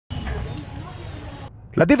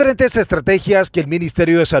Las diferentes estrategias que el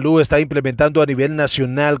Ministerio de Salud está implementando a nivel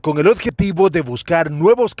nacional con el objetivo de buscar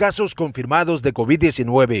nuevos casos confirmados de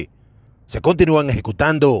COVID-19 se continúan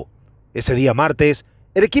ejecutando. Ese día martes,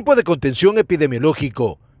 el equipo de contención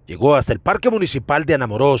epidemiológico llegó hasta el Parque Municipal de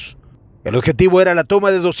Anamoròs. El objetivo era la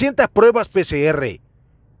toma de 200 pruebas PCR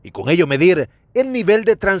y con ello medir el nivel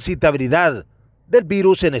de transitabilidad del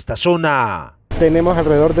virus en esta zona. Tenemos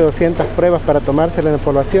alrededor de 200 pruebas para tomárselas en la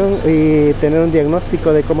población y tener un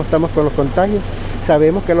diagnóstico de cómo estamos con los contagios.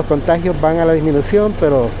 Sabemos que los contagios van a la disminución,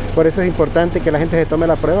 pero por eso es importante que la gente se tome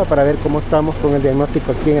la prueba para ver cómo estamos con el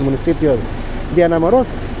diagnóstico aquí en el municipio de Anamoròs,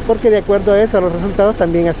 porque de acuerdo a eso, a los resultados,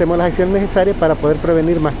 también hacemos las acciones necesarias para poder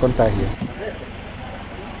prevenir más contagios.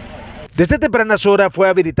 Desde tempranas horas fue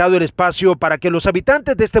habilitado el espacio para que los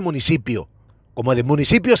habitantes de este municipio, como de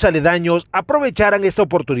municipios aledaños, aprovecharan esta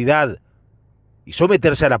oportunidad y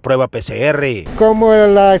someterse a la prueba PCR. Como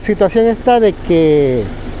la situación está de que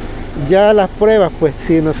ya las pruebas, pues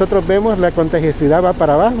si nosotros vemos la contagiosidad va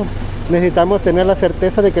para abajo, necesitamos tener la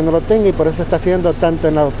certeza de que no lo tenga y por eso está haciendo tanto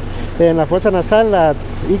en la fosa nasal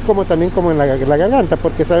y como también como en la garganta,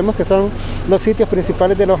 porque sabemos que son los sitios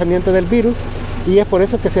principales de alojamiento del virus y es por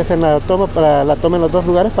eso que se hace la toma en los dos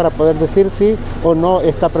lugares para poder decir si o no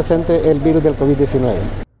está presente el virus del COVID-19.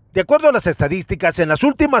 De acuerdo a las estadísticas, en las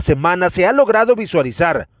últimas semanas se ha logrado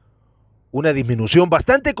visualizar una disminución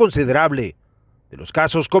bastante considerable de los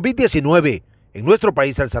casos COVID-19 en nuestro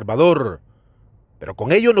país, El Salvador. Pero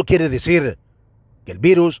con ello no quiere decir que el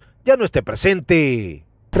virus ya no esté presente.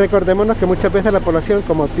 Recordémonos que muchas veces la población,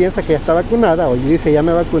 como piensa que ya está vacunada o dice ya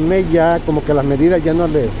me vacuné, ya como que las medidas ya no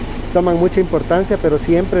le toman mucha importancia, pero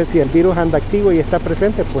siempre si el virus anda activo y está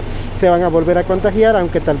presente, pues se van a volver a contagiar,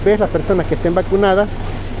 aunque tal vez las personas que estén vacunadas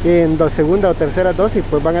en segunda o tercera dosis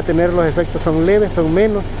pues van a tener los efectos, son leves, son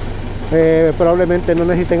menos, probablemente no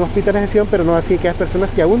necesiten hospitalización, pero no así que hay personas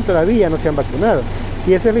que aún todavía no se han vacunado.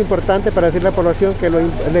 Y eso es lo importante para decirle a la población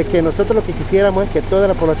que nosotros lo que quisiéramos es que toda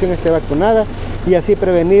la población esté vacunada y así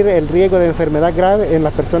prevenir el riesgo de enfermedad grave en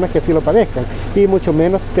las personas que así lo padezcan y mucho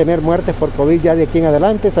menos tener muertes por COVID ya de aquí en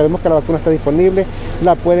adelante. Sabemos que la vacuna está disponible,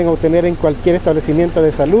 la pueden obtener en cualquier establecimiento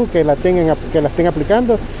de salud que la estén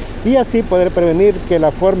aplicando y así poder prevenir que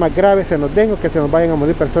la forma grave se nos den o que se nos vayan a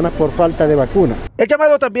morir personas por falta de vacuna. El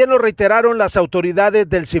llamado también lo reiteraron las autoridades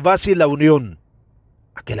del CIVAS y la Unión,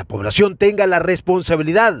 a que la población tenga la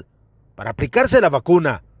responsabilidad para aplicarse la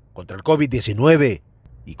vacuna contra el COVID-19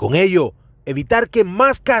 y con ello evitar que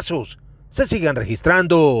más casos se sigan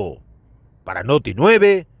registrando. Para Noti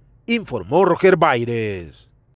 9, informó Roger Baires.